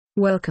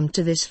Welcome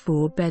to this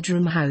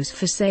 4-bedroom house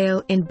for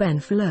sale in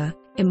Fleur,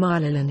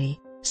 Emalahleni,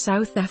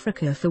 South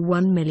Africa for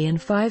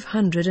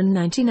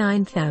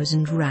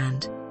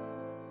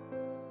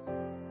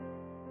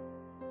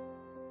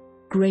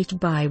R1,599,000. Great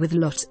buy with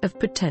lots of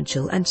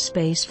potential and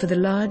space for the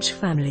large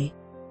family.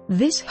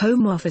 This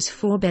home offers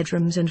 4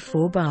 bedrooms and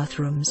 4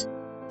 bathrooms,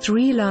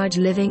 3 large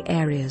living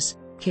areas,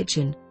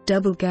 kitchen,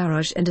 double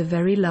garage and a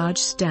very large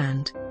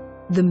stand.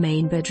 The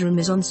main bedroom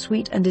is en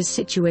suite and is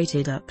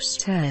situated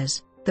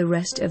upstairs. The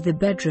rest of the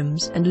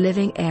bedrooms and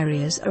living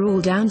areas are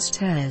all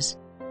downstairs.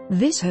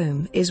 This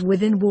home is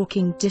within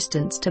walking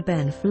distance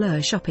to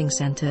Fleur shopping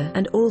centre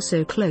and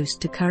also close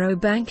to Karoo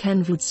Bank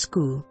Enwood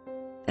School.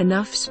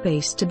 Enough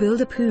space to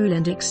build a pool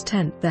and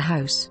extend the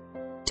house.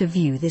 To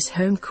view this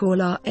home,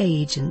 call our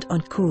agent on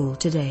call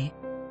today.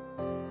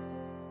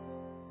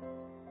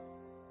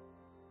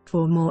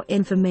 For more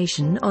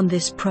information on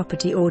this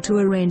property or to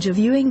arrange a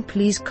viewing,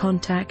 please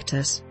contact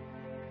us.